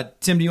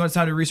 Tim, do you want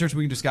time to research?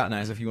 We can do Scott and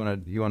I's if you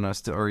want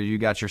us to, or you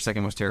got your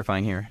second most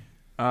terrifying here.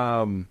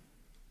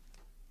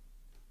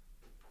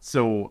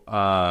 So,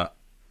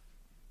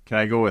 can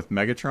I go with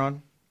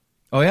Megatron?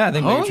 Oh yeah, I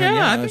think. Oh, Megatron,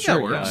 yeah, I think sure,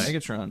 that works. Yeah,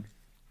 Megatron.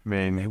 I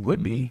mean, it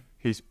would be.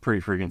 he's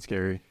pretty freaking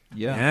scary.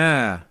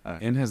 Yeah.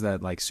 And has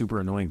that like super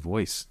annoying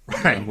voice,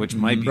 which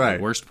might be Right.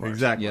 the worst part.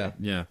 Exactly. Yeah.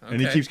 Yeah.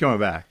 And he keeps coming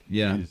back.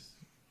 Yeah. He's-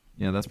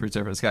 Yeah, that's pretty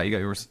terrifying. Scott, you got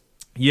yours.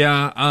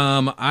 Yeah,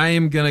 I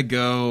am gonna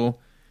go.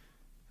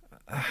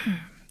 I'm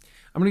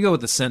gonna go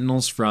with the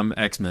Sentinels from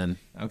X-Men.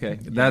 Okay.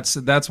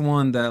 That's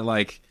one that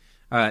like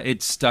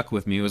it stuck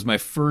with me. It was my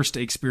first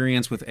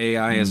experience with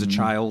AI as a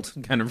child,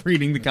 kind of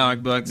reading the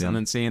comic books and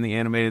then seeing the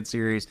animated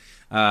series,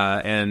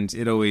 and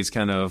it always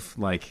kind of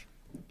like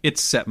it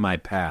set my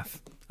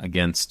path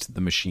against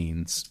the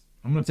machines.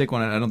 I'm going to take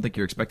one I don't think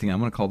you're expecting. I'm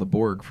going to call the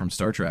Borg from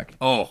Star Trek.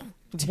 Oh,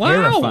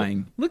 Terrifying.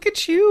 Wow. Look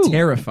at you.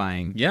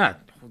 Terrifying. Yeah,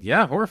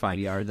 horrifying.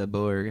 We are the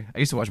Borg. I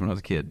used to watch when I was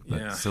a kid,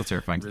 but it's still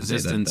terrifying. to say that,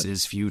 Resistance but-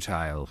 is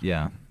futile.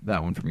 Yeah,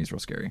 that one for me is real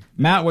scary.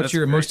 Matt, what's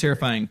your most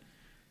terrifying?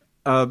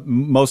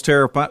 Most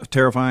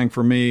terrifying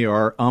for me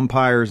are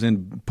umpires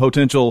and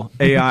potential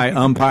AI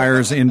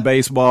umpires in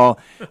baseball.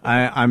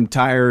 I'm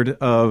tired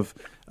of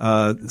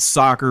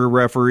soccer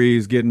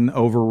referees getting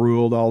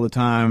overruled all the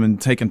time and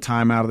taking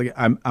time out of the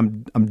game.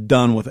 I'm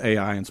done with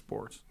AI in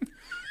sports,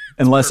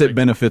 unless it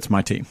benefits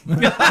my team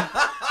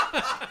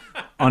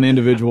on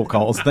individual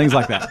calls, things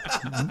like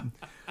that.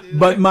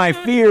 But my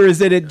fear is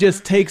that it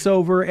just takes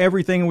over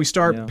everything, and we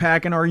start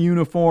packing our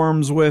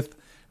uniforms with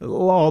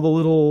all the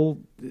little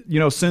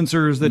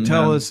sensors that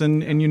tell us,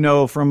 and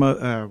from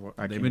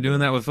They've been doing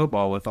that with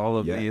football with all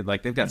of the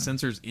like they've got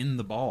sensors in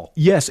the ball.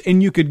 Yes,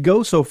 and you could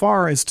go so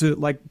far as to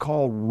like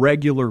call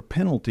regular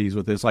penalties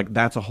with this, like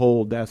that's a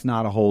hold, that's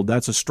not a hold,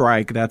 that's a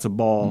strike, that's a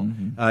ball.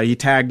 He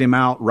tagged him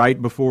out right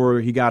before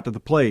he got to the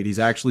plate. He's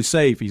actually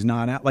safe. He's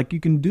not out. Like you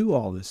can do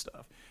all this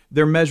stuff.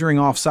 They're measuring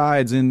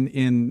offsides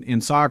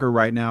in soccer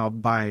right now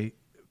by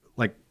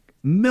like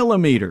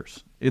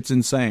millimeters. It's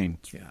insane.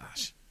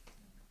 Gosh.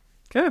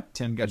 Okay.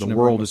 Tim, got The your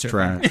world number is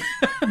one most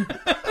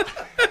trash.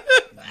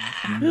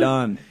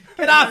 Done.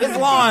 Get off his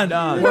lawn,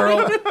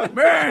 world.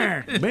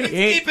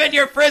 Keeping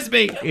your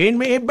frisbee.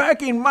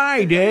 Back in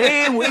my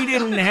day, we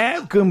didn't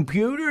have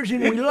computers,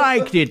 and we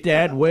liked it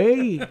that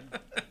way.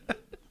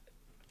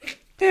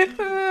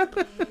 I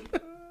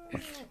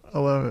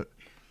love it.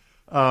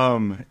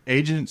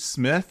 Agent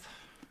Smith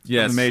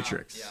Yes. from The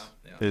Matrix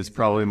is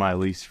probably my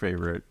least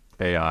favorite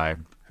AI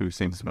who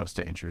seems most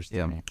dangerous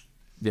to me.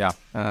 Yeah.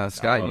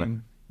 Scott,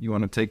 you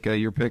want to take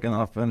your pick and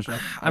I'll finish up?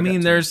 I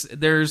mean, there's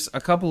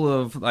a couple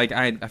of like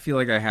I feel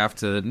like I have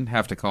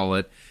to call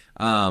it,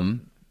 but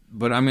I'm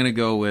gonna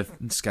go with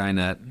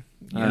Skynet.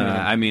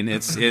 I mean,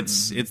 it's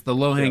the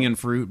low hanging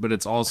fruit, but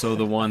it's also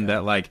the one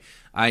that like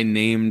I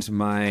named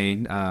my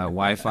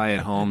Wi-Fi at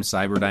home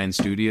Cyberdyne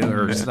Studio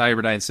or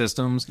Cyberdyne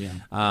Systems,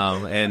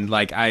 and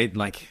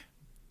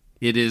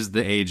it is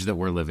the age that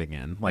we're living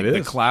in. Like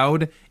the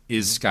cloud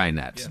is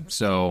Skynet,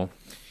 so.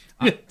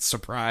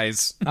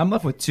 Surprise. I'm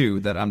left with two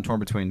that I'm torn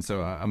between,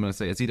 so I'm going to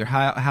say it's either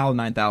HAL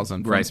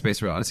 9000 from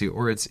Space Rail Odyssey,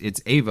 or it's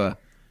Ava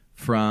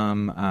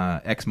from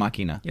Ex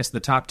Machina. Yes,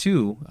 the top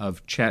two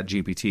of Chat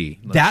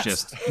GPT. No.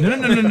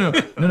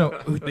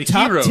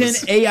 Top heroes.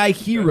 10 AI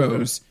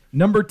heroes.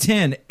 Number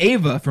 10,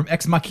 Ava from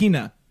Ex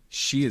Machina.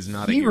 She is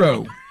not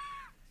Hero.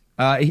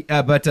 a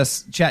hero. But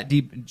Chat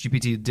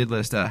GPT did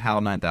list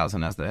HAL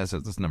 9000 as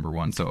this number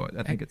one, so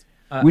I think it's.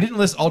 We didn't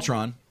list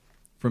Ultron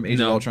from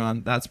Age of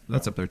Ultron. That's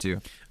up there too.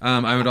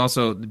 I would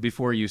also,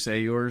 before you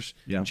say yours,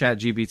 Yeah. Chat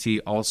GPT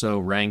also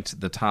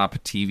ranked the top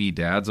TV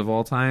dads of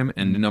all time,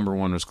 and number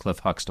one was Cliff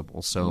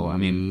Huxtable. So I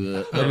mean,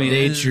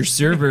 Update your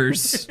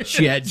servers,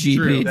 Chat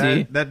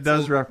GPT. That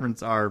does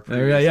reference our There,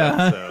 previous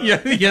yeah. episode.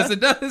 yeah, yes, it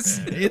does.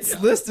 Its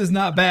list is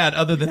not bad,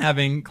 other than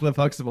having Cliff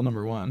Huxtable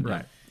number one.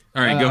 Right.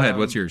 All right, go ahead.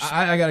 What's yours?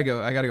 I gotta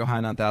go.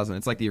 HAL 9000.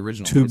 It's like the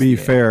original. To be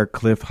It's the- fair,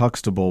 Cliff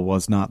Huxtable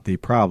was not the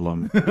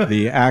problem.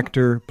 The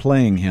actor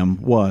playing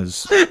him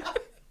was.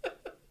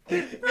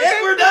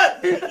 we're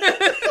done.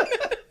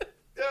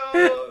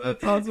 Oh,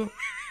 that's awesome.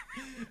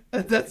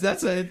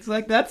 That's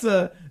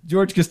a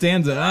George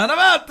Costanza. And I'm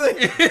out.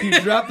 You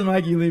drop the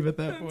mic, you leave at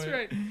that point. That's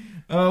right.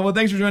 Well,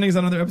 thanks for joining us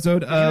on another episode.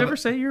 Did you ever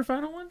say your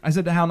final one? I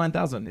said the HAL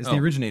 9000. It's the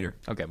originator.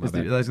 Okay, my It's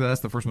bad.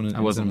 that's the first one.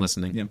 I wasn't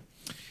listening.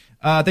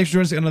 Yeah. Thanks for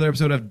joining us on another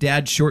episode of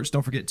Dad Shorts.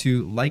 Don't forget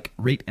to like,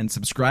 rate, and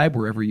subscribe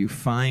wherever you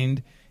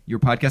find your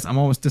podcast. I'm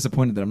almost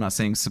disappointed that I'm not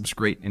saying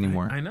subscribe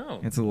anymore. I know.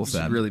 It's a little You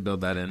should sad. really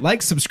build that in.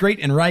 Like, subscribe,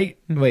 and write.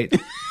 Wait.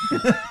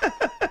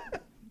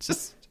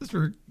 just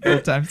for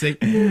old time's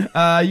sake. You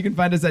can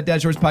find us at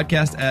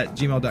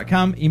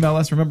dadshortspodcast@gmail.com. Email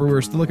us. Remember,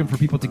 we're still looking for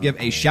people to give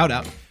a shout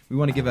out We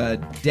want to give a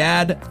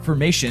dad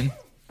formation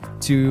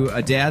to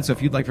a dad. So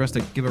if you'd like for us to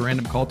give a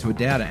random call to a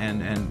dad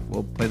and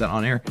we'll play that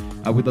on air,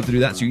 we'd love to do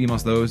that. So you email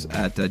us those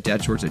at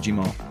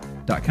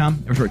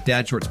dadshorts@gmail.com, or sorry,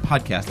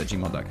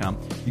 dadshortspodcast@gmail.com.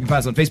 You can find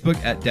us on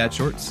Facebook at Dad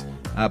Shorts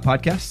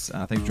Podcasts.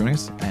 Thanks for joining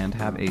us, and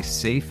have a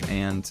safe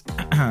and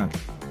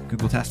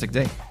Google-tastic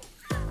day.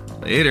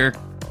 Later.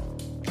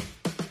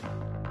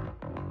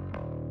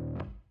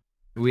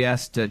 We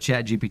asked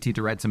ChatGPT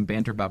to write some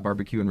banter about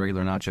barbecue and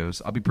regular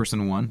nachos. I'll be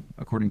person one,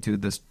 according to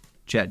this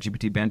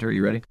ChatGPT banter. Are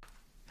you ready?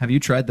 Have you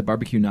tried the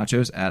barbecue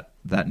nachos at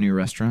that new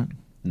restaurant?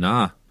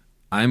 Nah,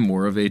 I'm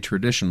more of a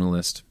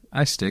traditionalist.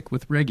 I stick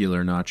with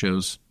regular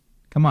nachos.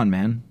 Come on,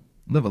 man.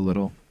 Live a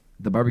little.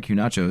 The barbecue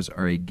nachos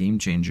are a game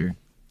changer.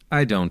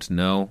 I don't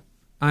know.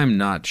 I'm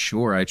not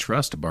sure I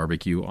trust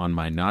barbecue on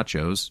my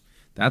nachos.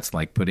 That's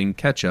like putting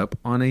ketchup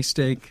on a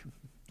steak.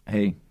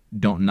 Hey,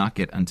 don't knock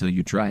it until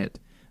you try it.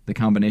 The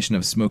combination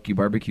of smoky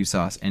barbecue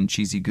sauce and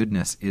cheesy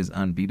goodness is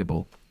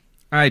unbeatable.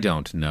 I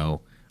don't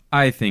know.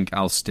 I think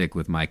I'll stick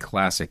with my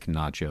classic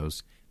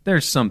nachos.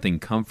 There's something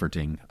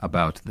comforting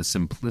about the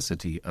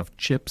simplicity of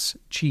chips,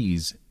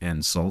 cheese,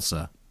 and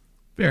salsa.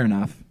 Fair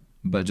enough.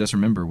 But just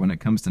remember, when it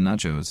comes to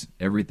nachos,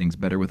 everything's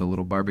better with a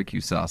little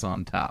barbecue sauce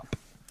on top.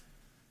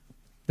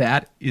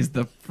 That is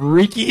the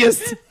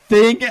freakiest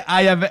thing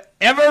I have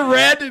ever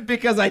read,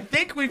 because I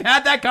think we've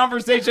had that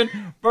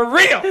conversation for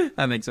real.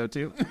 I think so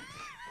too.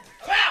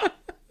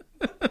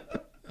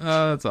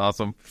 Oh, that's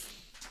awesome.